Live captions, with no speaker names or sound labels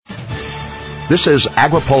This is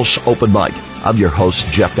AgriPulse Open Mic. I'm your host,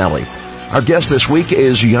 Jeff Nally. Our guest this week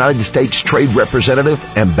is United States Trade Representative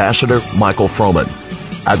Ambassador Michael Froman.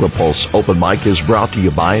 AgriPulse Open Mic is brought to you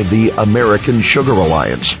by the American Sugar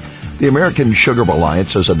Alliance. The American Sugar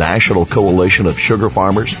Alliance is a national coalition of sugar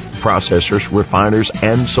farmers, processors, refiners,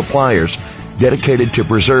 and suppliers dedicated to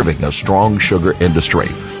preserving a strong sugar industry.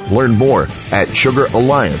 Learn more at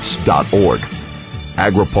sugaralliance.org.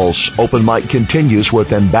 AgriPulse Open Mic continues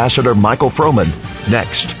with Ambassador Michael Froman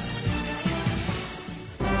next.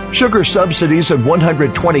 Sugar subsidies in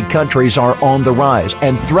 120 countries are on the rise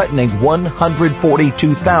and threatening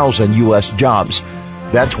 142,000 U.S. jobs.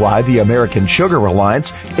 That's why the American Sugar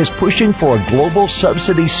Alliance is pushing for a global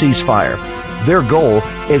subsidy ceasefire. Their goal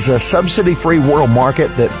is a subsidy-free world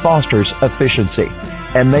market that fosters efficiency.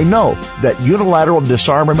 And they know that unilateral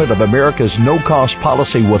disarmament of America's no-cost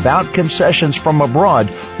policy without concessions from abroad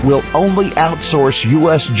will only outsource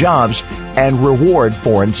U.S. jobs and reward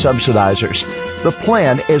foreign subsidizers. The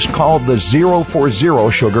plan is called the Zero for Zero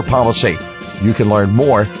Sugar Policy. You can learn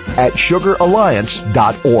more at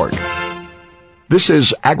sugaralliance.org. This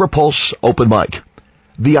is AgriPulse Open Mic.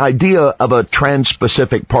 The idea of a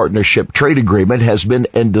Trans-Pacific Partnership trade agreement has been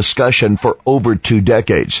in discussion for over 2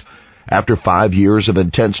 decades. After 5 years of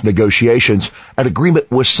intense negotiations, an agreement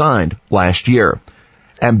was signed last year.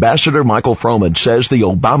 Ambassador Michael Froman says the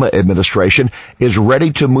Obama administration is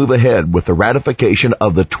ready to move ahead with the ratification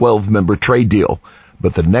of the 12-member trade deal.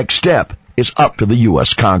 But the next step is up to the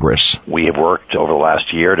U.S. Congress. We have worked over the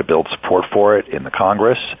last year to build support for it in the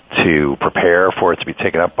Congress, to prepare for it to be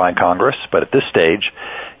taken up by Congress. But at this stage,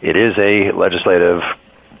 it is a legislative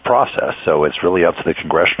process, so it's really up to the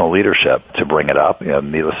congressional leadership to bring it up.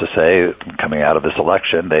 Needless to say, coming out of this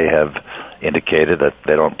election, they have indicated that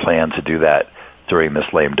they don't plan to do that during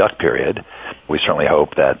this lame duck period. We certainly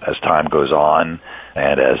hope that as time goes on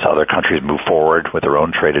and as other countries move forward with their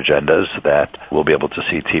own trade agendas, that we'll be able to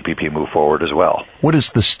see TPP move forward as well. What is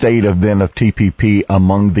the state of TPP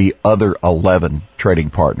among the other 11 trading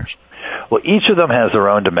partners? Well, each of them has their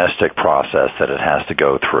own domestic process that it has to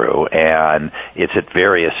go through, and it's at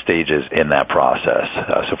various stages in that process.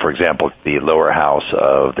 So, for example, the lower house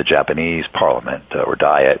of the Japanese parliament, or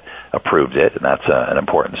Diet, approved it, and that's an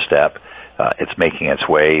important step. It's making its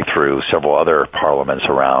way through several other parliaments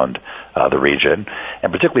around the region,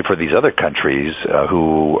 and particularly for these other countries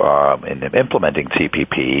who, in implementing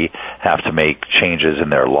TPP, have to make changes in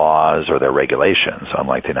their laws or their regulations,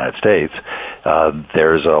 unlike the United States.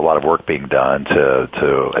 There's a lot of work being done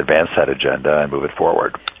to advance that agenda and move it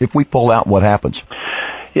forward. If we pull out, what happens?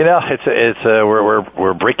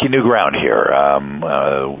 We're breaking new ground here.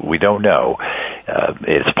 We don't know.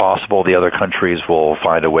 It's possible the other countries will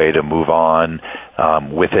find a way to move on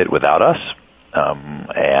with it without us,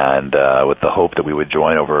 and with the hope that we would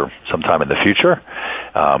join over sometime in the future.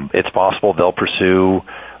 It's possible they'll pursue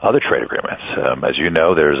other trade agreements. As you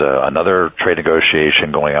know, there's another trade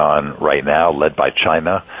negotiation going on right now, led by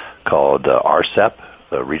China, called RCEP,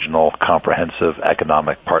 the Regional Comprehensive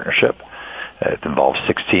Economic Partnership. It involves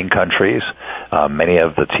 16 countries. Many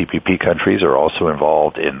of the TPP countries are also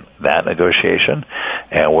involved in that negotiation,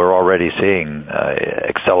 and we're already seeing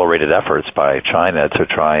accelerated efforts by China to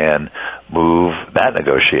try and move that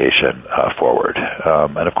negotiation forward.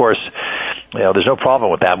 And of course, there's no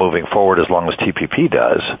problem with that moving forward as long as TPP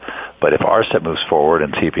does. But if RCEP moves forward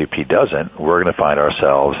and TPP doesn't, we're going to find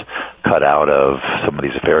ourselves cut out of some of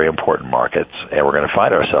these very important markets, and we're going to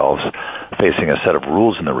find ourselves facing a set of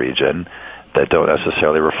rules in the region that don't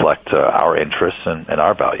necessarily reflect our interests and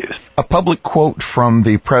our values. A public quote from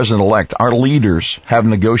the president-elect: "Our leaders have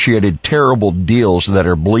negotiated terrible deals that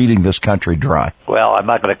are bleeding this country dry." Well, I'm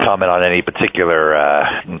not going to comment on any particular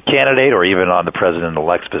candidate or even on the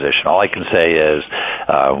president-elect's position. All I can say is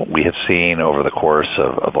we have seen over the course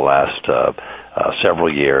of the last several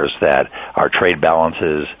years that our trade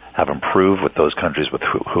balances have improved with those countries with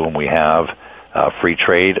whom we have free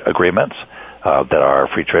trade agreements. That our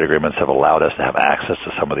free trade agreements have allowed us to have access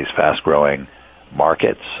to some of these fast-growing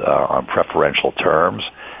markets on preferential terms.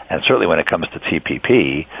 And certainly when it comes to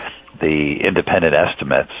TPP, the independent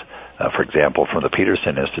estimates, for example, from the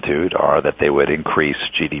Peterson Institute, are that they would increase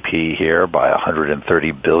GDP here by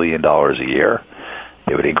 $130 billion a year.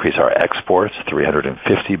 They would increase our exports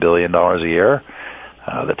 $350 billion a year.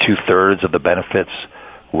 The 2/3 of the benefits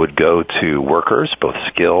would go to workers, both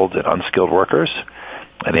skilled and unskilled workers.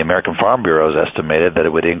 And the American Farm Bureau has estimated that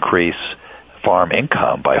it would increase farm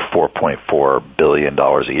income by $4.4 billion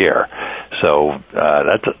a year. So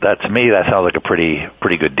that to me, that sounds like a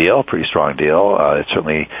pretty good deal, pretty strong deal. It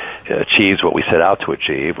certainly achieves what we set out to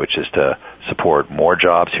achieve, which is to support more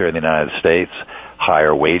jobs here in the United States,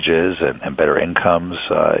 higher wages and better incomes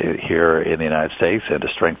here in the United States, and to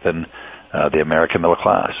strengthen the American middle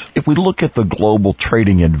class. If we look at the global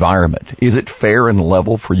trading environment, is it fair and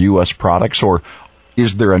level for U.S. products, or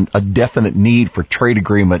is there a definite need for trade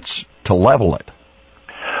agreements to level it?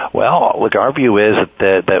 Well, look, our view is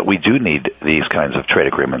that we do need these kinds of trade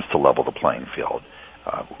agreements to level the playing field.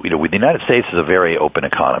 The United States is a very open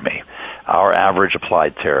economy. Our average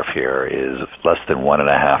applied tariff here is less than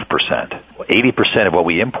 1.5%. 80% of what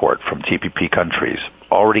we import from TPP countries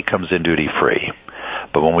already comes in duty-free.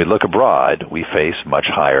 But when we look abroad, we face much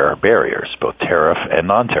higher barriers, both tariff and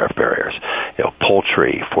non-tariff barriers.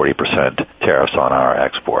 Poultry, 40% tariffs on our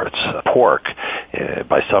exports. Pork,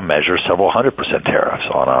 by some measures, several 100% tariffs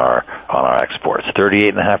on our exports.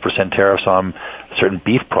 38.5% tariffs on certain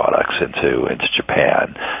beef products into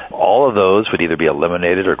Japan. All of those would either be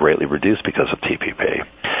eliminated or greatly reduced because of TPP.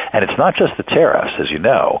 And it's not just the tariffs, as you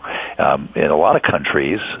know. In a lot of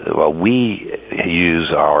countries, we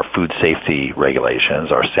use our food safety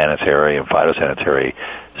regulations, our sanitary and phytosanitary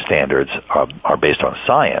standards are based on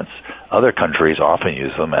science. Other countries often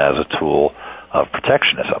use them as a tool of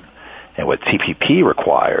protectionism. And what TPP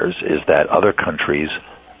requires is that other countries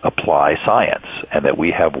apply science, and that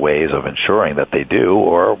we have ways of ensuring that they do,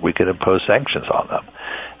 or we can impose sanctions on them.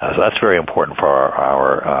 So that's very important for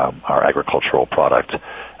our agricultural product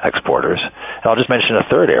exporters. And I'll just mention a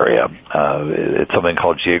third area. It's something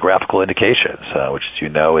called geographical indications, which, as you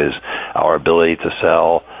know, is our ability to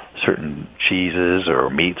sell certain cheeses or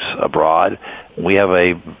meats abroad. We have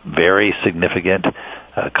a very significant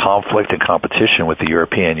conflict and competition with the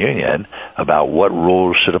European Union about what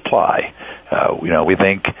rules should apply. We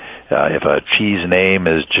think if a cheese name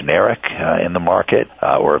is generic in the market,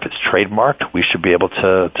 or if it's trademarked, we should be able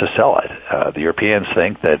to sell it. The Europeans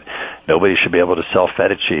think that nobody should be able to sell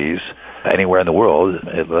feta cheese anywhere in the world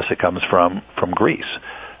unless it comes from Greece.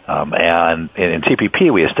 And in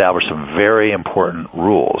TPP, we established some very important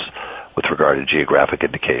rules with regard to geographic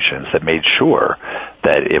indications that made sure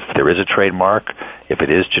that if there is a trademark, if it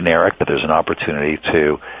is generic, that there's an opportunity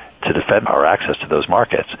to defend our access to those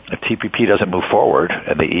markets. If TPP doesn't move forward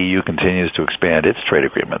and the EU continues to expand its trade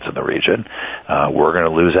agreements in the region, we're going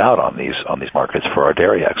to lose out on these markets for our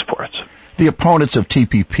dairy exports. The opponents of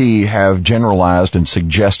TPP have generalized and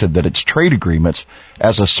suggested that it's trade agreements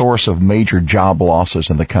as a source of major job losses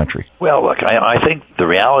in the country. Well, look, I think the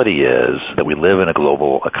reality is that we live in a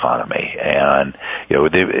global economy, and in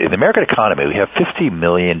the American economy, we have 50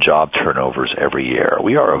 million job turnovers every year.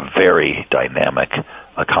 We are a very dynamic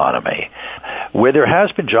economy. Where there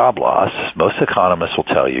has been job loss, most economists will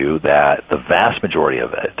tell you that the vast majority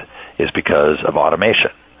of it is because of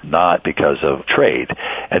automation, not because of trade.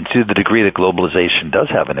 And to the degree that globalization does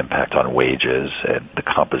have an impact on wages and the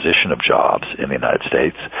composition of jobs in the United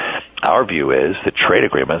States, our view is that trade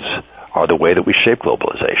agreements are the way that we shape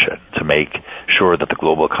globalization, to make sure that the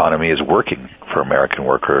global economy is working for American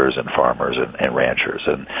workers and farmers and ranchers.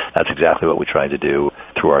 And that's exactly what we try to do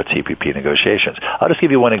through our TPP negotiations. I'll just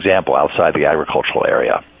give you one example outside the agricultural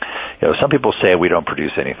area. Some people say we don't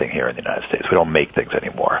produce anything here in the United States. We don't make things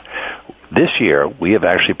anymore. This year, we have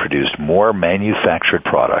actually produced more manufactured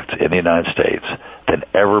product in the United States than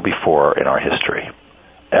ever before in our history.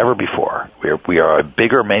 Ever before. We are a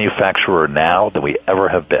bigger manufacturer now than we ever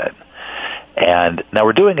have been. And now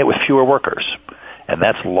we're doing it with fewer workers. And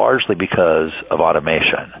that's largely because of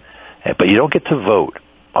automation. But you don't get to vote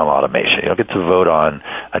on automation. You don't get to vote on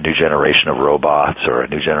a new generation of robots or a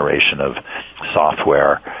new generation of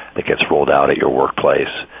software that gets rolled out at your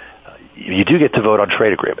workplace. You do get to vote on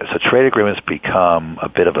trade agreements. So trade agreements become a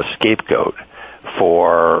bit of a scapegoat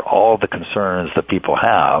for all the concerns that people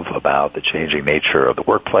have about the changing nature of the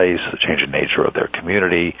workplace, the changing nature of their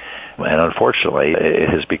community. And unfortunately, it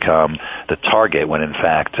has become the target when, in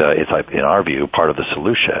fact, it's, in our view, part of the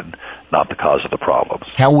solution, not the cause of the problems.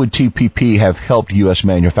 How would TPP have helped U.S.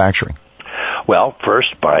 manufacturing? Well,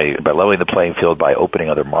 first, by leveling the playing field by opening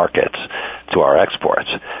other markets to our exports.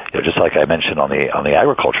 Just like I mentioned on the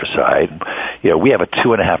agriculture side, we have a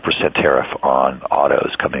 2.5% tariff on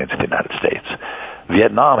autos coming into the United States.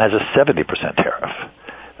 Vietnam has a 70%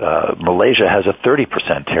 tariff. Malaysia has a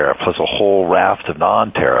 30% tariff, plus a whole raft of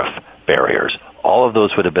non-tariff barriers. All of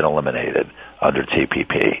those would have been eliminated under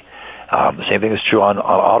TPP. The same thing is true on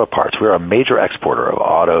auto parts. We're a major exporter of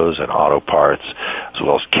autos and auto parts, as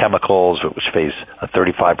well as chemicals, which face a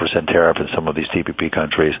 35% tariff in some of these TPP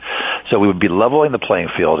countries. So we would be leveling the playing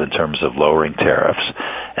field in terms of lowering tariffs,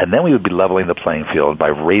 and then we would be leveling the playing field by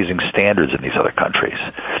raising standards in these other countries.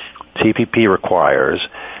 TPP requires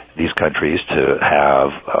these countries to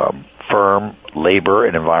have firm labor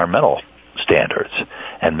and environmental standards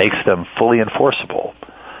and makes them fully enforceable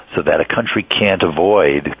so that a country can't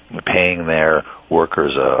avoid paying their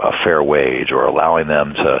workers a fair wage or allowing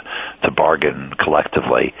them to bargain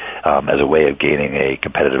collectively as a way of gaining a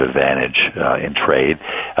competitive advantage in trade.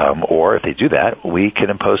 Or if they do that, we can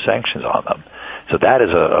impose sanctions on them. So that is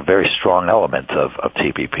a very strong element of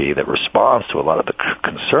TPP that responds to a lot of the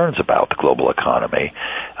concerns about the global economy,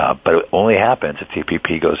 but it only happens if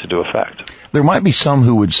TPP goes into effect. There might be some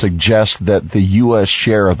who would suggest that the U.S.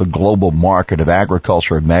 share of the global market of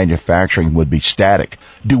agriculture and manufacturing would be static.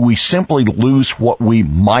 Do we simply lose what we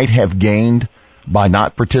might have gained by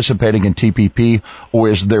not participating in TPP, or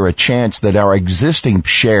is there a chance that our existing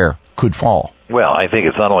share could fall? Well, I think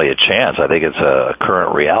it's not only a chance, I think it's a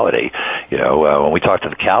current reality. When we talked to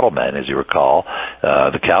the cattlemen, as you recall,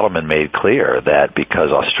 the cattlemen made clear that because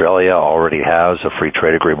Australia already has a free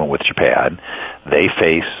trade agreement with Japan, they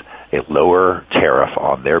face a lower tariff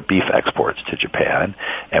on their beef exports to Japan,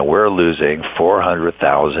 and we're losing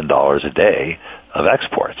 $400,000 a day of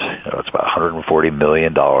exports. It's about $140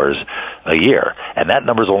 million a year. And that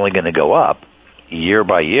number's only going to go up year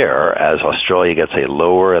by year as Australia gets a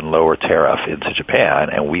lower and lower tariff into Japan,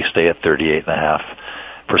 and we stay at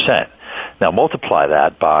 38.5%. Now multiply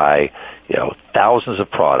that by, thousands of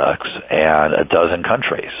products and a dozen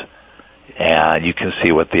countries, and you can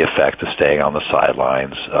see what the effect of staying on the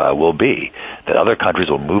sidelines will be. That other countries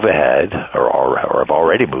will move ahead or have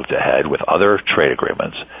already moved ahead with other trade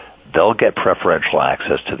agreements. They'll get preferential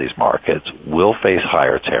access to these markets. We'll face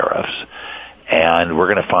higher tariffs, and we're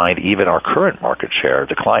going to find even our current market share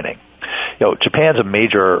declining. Japan's a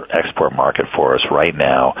major export market for us right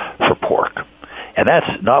now for pork, and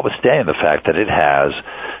that's notwithstanding the fact that it has,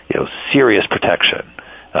 serious protection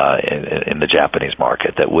in the Japanese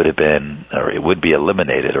market that would have been, or it would be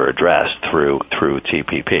eliminated or addressed through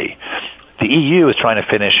TPP. The EU is trying to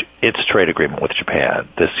finish its trade agreement with Japan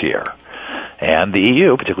this year, and the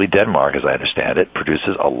EU, particularly Denmark, as I understand it,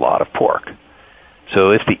 produces a lot of pork.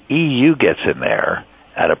 So if the EU gets in there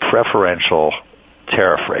at a preferential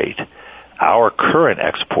tariff rate, our current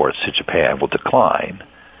exports to Japan will decline.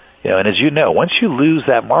 And as you know, once you lose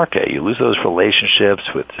that market, you lose those relationships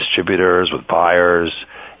with distributors, with buyers,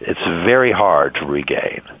 it's very hard to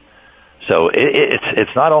regain. So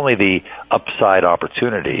it's not only the upside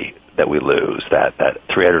opportunity that we lose, that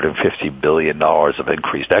 $350 billion of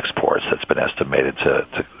increased exports that's been estimated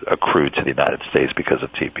to accrue to the United States because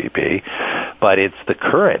of TPP, but it's the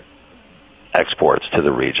current exports to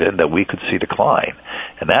the region that we could see decline.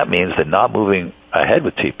 And that means that not moving ahead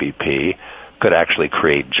with TPP could actually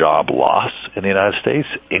create job loss in the United States,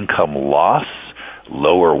 income loss,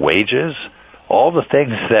 lower wages, all the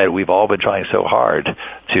things that we've all been trying so hard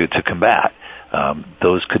to combat.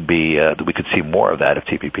 Those could be, we could see more of that if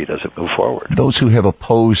TPP doesn't move forward. Those who have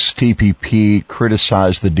opposed TPP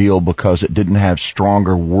criticize the deal because it didn't have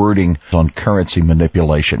stronger wording on currency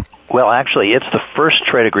manipulation. Well, actually, it's the first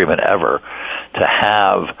trade agreement ever to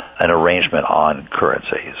have an arrangement on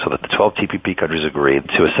currency, so that the 12 TPP countries agreed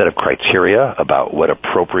to a set of criteria about what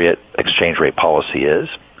appropriate exchange rate policy is.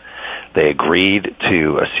 They agreed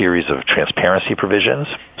to a series of transparency provisions,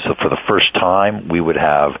 so for the first time we would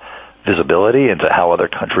have visibility into how other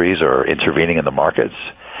countries are intervening in the markets.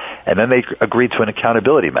 And then they agreed to an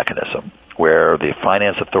accountability mechanism where the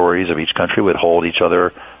finance authorities of each country would hold each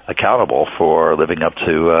other accountable for living up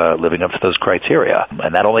to those criteria.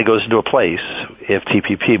 And that only goes into place if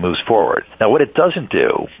TPP moves forward. Now, what it doesn't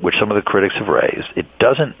do, which some of the critics have raised, it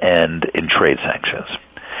doesn't end in trade sanctions.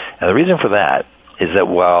 And the reason for that is that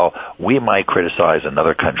while we might criticize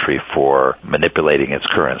another country for manipulating its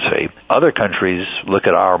currency, other countries look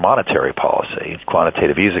at our monetary policy,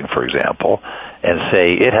 quantitative easing, for example, and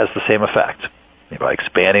say it has the same effect. By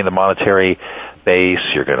expanding the monetary base,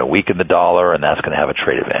 you're going to weaken the dollar, and that's going to have a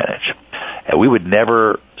trade advantage. And we would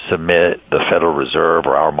never submit the Federal Reserve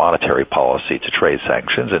or our monetary policy to trade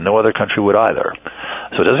sanctions, and no other country would either.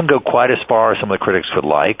 So it doesn't go quite as far as some of the critics would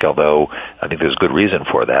like, although I think there's good reason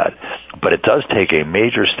for that. But it does take a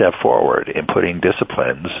major step forward in putting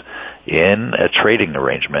disciplines in a trading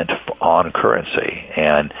arrangement on currency.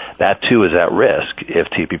 And that, too, is at risk if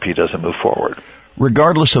TPP doesn't move forward.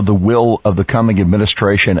 Regardless of the will of the coming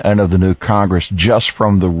administration and of the new Congress, just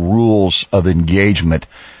from the rules of engagement,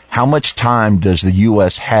 how much time does the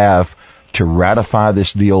U.S. have to ratify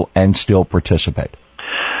this deal and still participate?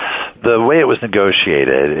 The way it was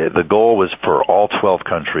negotiated, the goal was for all 12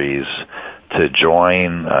 countries to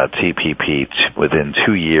join TPP within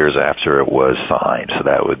 2 years after it was signed. So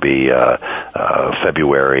that would be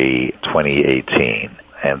February 2018.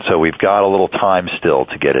 And so we've got a little time still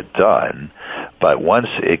to get it done. But once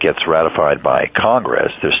it gets ratified by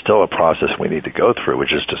Congress, there's still a process we need to go through,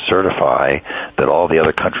 which is to certify that all the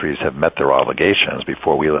other countries have met their obligations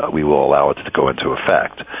before we will allow it to go into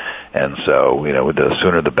effect. And so, the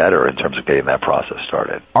sooner the better in terms of getting that process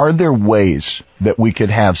started. Are there ways that we could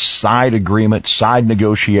have side agreements, side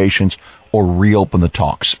negotiations, or reopen the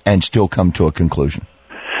talks and still come to a conclusion?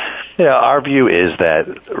 Yeah, our view is that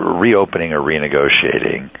reopening or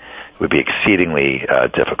renegotiating would be exceedingly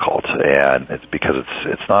difficult, and it's because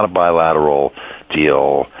it's not a bilateral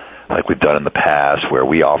deal like we've done in the past, where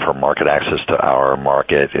we offer market access to our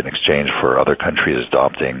market in exchange for other countries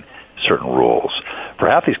adopting certain rules. For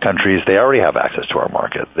half these countries, they already have access to our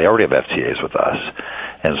market. They already have FTAs with us,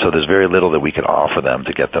 and so there's very little that we can offer them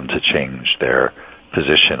to get them to change their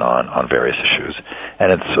position on various issues.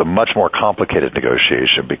 And it's a much more complicated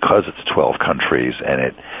negotiation because it's 12 countries and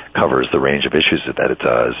it covers the range of issues that it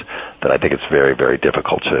does, that I think it's very, very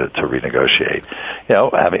difficult to renegotiate.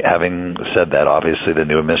 Having said that, obviously the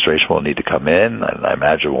new administration will need to come in, and I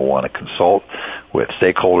imagine we'll want to consult with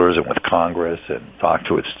stakeholders and with Congress and talk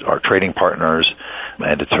to our trading partners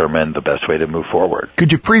and determine the best way to move forward.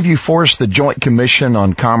 Could you preview for us the Joint Commission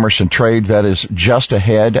on Commerce and Trade that is just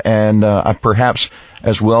ahead, and perhaps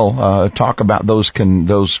as well talk about those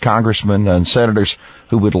congressmen and senators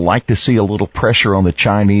who would like to see a little pressure on the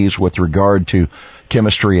Chinese with regard to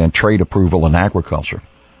chemistry and trade approval in agriculture?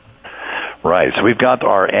 Right. So we've got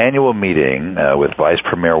our annual meeting with Vice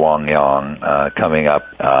Premier Wang Yang coming up,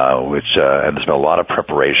 and there's been a lot of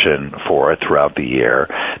preparation for it throughout the year.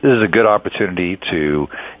 This is a good opportunity to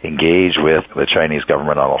engage with the Chinese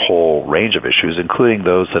government on a whole range of issues, including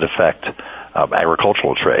those that affect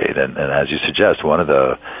agricultural trade. And as you suggest, one of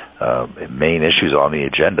the main issues on the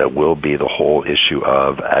agenda will be the whole issue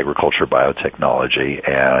of agriculture biotechnology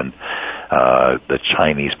and the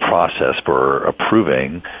Chinese process for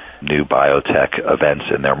approving new biotech events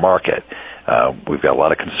in their market. We've got a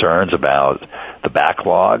lot of concerns about the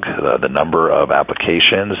backlog, the number of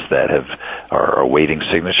applications that are awaiting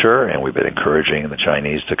signature, and we've been encouraging the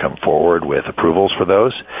Chinese to come forward with approvals for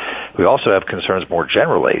those. We also have concerns more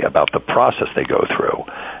generally about the process they go through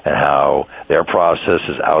and how their process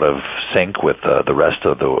is out of sync with the rest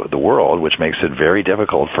of the world, which makes it very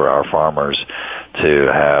difficult for our farmers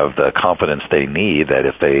to have the confidence they need that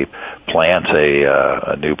if they plant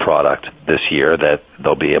a new product this year, that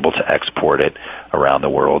they'll be able to export it around the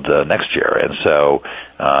world next year. And so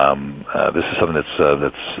this is something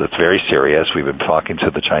that's very serious. We've been talking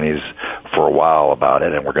to the Chinese for a while about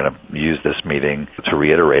it, and we're going to use this meeting to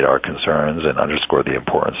reiterate our concerns and underscore the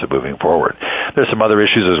importance of moving forward. There's some other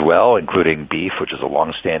issues as well, including beef, which is a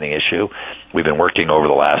long-standing issue. We've been working over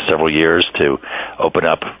the last several years to open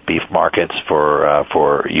up beef markets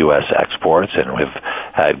for U.S. exports, and we've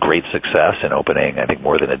had great success in opening, I think,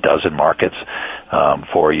 more than a dozen markets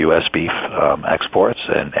for U.S. beef exports,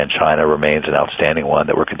 and China remains an outstanding one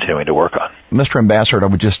that we're continuing to work on. Mr. Ambassador, I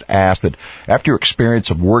would just ask that after your experience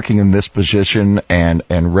of working in this position and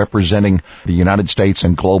representing the United States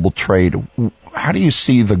in global trade, how do you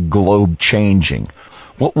see the globe changing?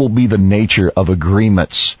 What will be the nature of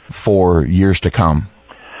agreements for years to come?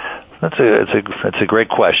 That's a great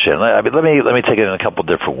question. I mean, let me take it in a couple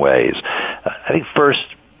different ways. I think first,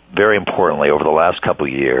 very importantly, over the last couple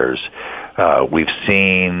of years, we've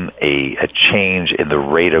seen a change in the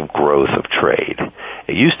rate of growth of trade.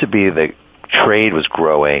 It used to be that trade was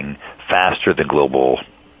growing faster than global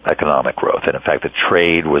economic growth, and in fact, the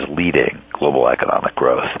trade was leading global economic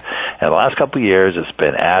growth. And the last couple of years, it's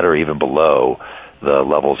been at or even below the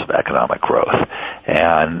levels of economic growth.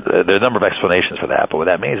 And there are a number of explanations for that, but what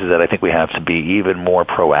that means is that I think we have to be even more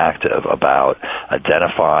proactive about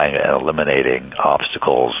identifying and eliminating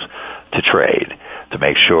obstacles to trade, to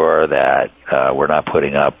make sure that we're not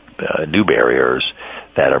putting up new barriers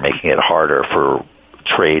that are making it harder for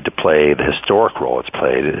trade to play the historic role it's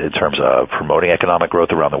played in terms of promoting economic growth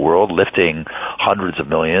around the world, lifting hundreds of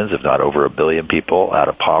millions, if not over 1 billion people out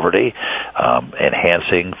of poverty,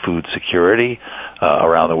 enhancing food security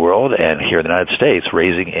around the world, and here in the United States,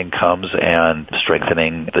 raising incomes and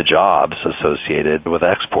strengthening the jobs associated with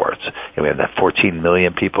exports. And we have that 14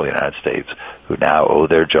 million people in the United States who now owe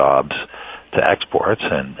their jobs to exports,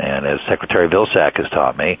 and as Secretary Vilsack has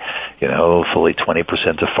taught me, fully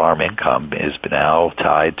 20% of farm income is now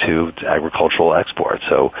tied to agricultural exports.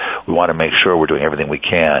 So we want to make sure we're doing everything we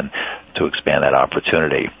can to expand that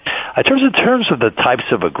opportunity. In terms of the types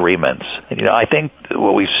of agreements, I think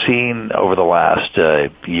what we've seen over the last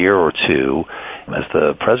year or two as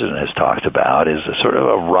the president has talked about, is a sort of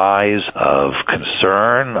a rise of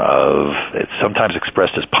concern, it's sometimes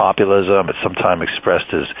expressed as populism, it's sometimes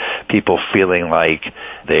expressed as people feeling like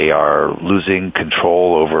they are losing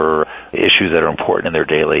control over issues that are important in their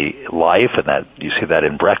daily life, and that you see that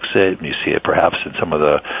in Brexit, and you see it perhaps in some of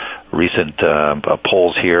the recent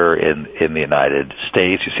polls here in the United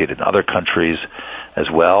States. You see it in other countries as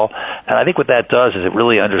well. And I think what that does is it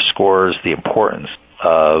really underscores the importance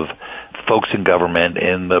of folks in government,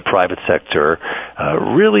 in the private sector,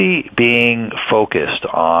 really being focused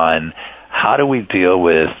on how do we deal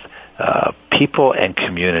with people and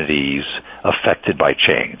communities affected by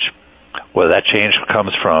change. Whether that change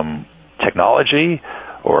comes from technology,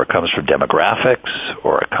 or it comes from demographics,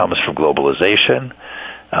 or it comes from globalization,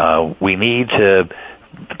 we need to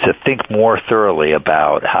think more thoroughly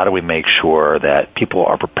about how do we make sure that people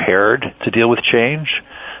are prepared to deal with change.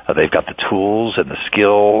 They've got the tools and the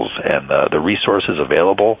skills and the resources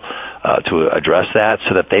available to address that,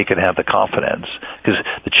 so that they can have the confidence. Because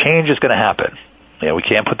the change is going to happen. We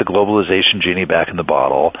can't put the globalization genie back in the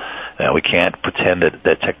bottle. We can't pretend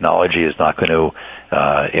that technology is not going to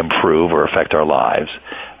improve or affect our lives.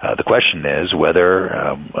 The question is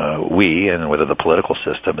whether we and whether the political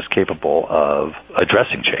system is capable of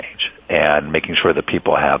addressing change and making sure that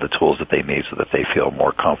people have the tools that they need so that they feel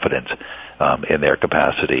more confident in their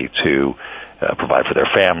capacity to provide for their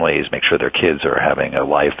families, make sure their kids are having a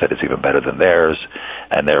life that is even better than theirs,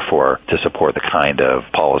 and therefore to support the kind of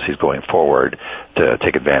policies going forward to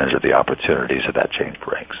take advantage of the opportunities that change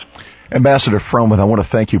brings. Ambassador Froman, I want to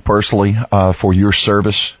thank you personally for your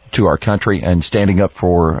service to our country and standing up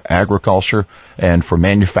for agriculture and for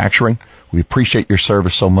manufacturing. We appreciate your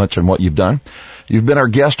service so much and what you've done. You've been our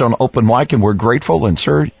guest on Open Mic, and we're grateful. And,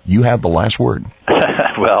 sir, you have the last word.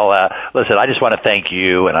 Well, listen, I just want to thank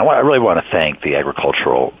you, and I really want to thank the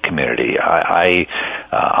agricultural community. I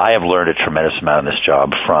have learned a tremendous amount in this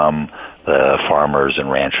job from the farmers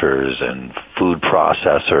and ranchers and food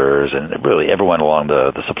processors and really everyone along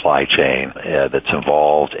the supply chain that's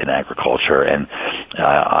involved in agriculture. And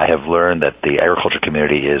I have learned that the agriculture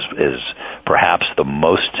community is perhaps the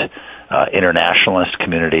most internationalist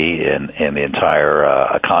community in the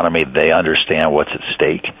entire economy. They understand what's at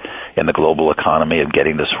stake in the global economy of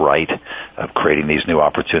getting this right, of creating these new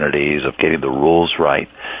opportunities, of getting the rules right.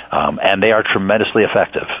 And they are tremendously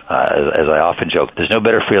effective. As I often joke, there's no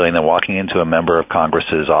better feeling than walking into a member of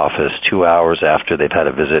Congress's office 2 hours after they've had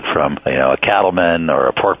a visit from, a cattleman or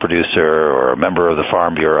a pork producer or a member of the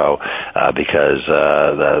Farm Bureau, because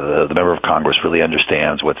the member of Congress really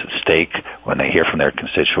understands what's at stake when they hear from their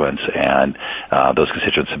constituents, and those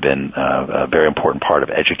constituents have been a very important part of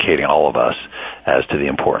educating all of us as to the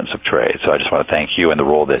importance of trade. So I just want to thank you and the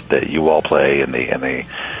role that you all play in the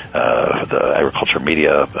agriculture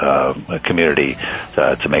media community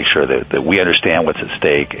to make sure that we understand what's at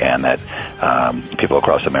stake and that people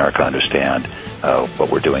across America understand what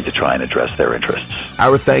we're doing to try and address their interests.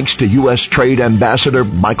 Our thanks to U.S. Trade Ambassador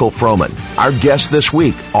Michael Froman, our guest this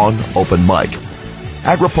week on Open Mic.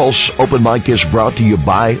 AgriPulse Open Mic is brought to you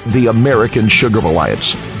by the American Sugar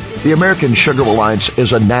Alliance. The American Sugar Alliance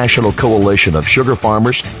is a national coalition of sugar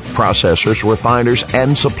farmers, processors, refiners,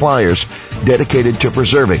 and suppliers dedicated to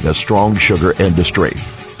preserving a strong sugar industry.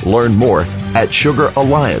 Learn more at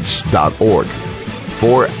sugaralliance.org.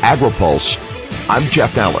 For AgriPulse, I'm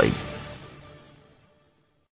Jeff Nalley.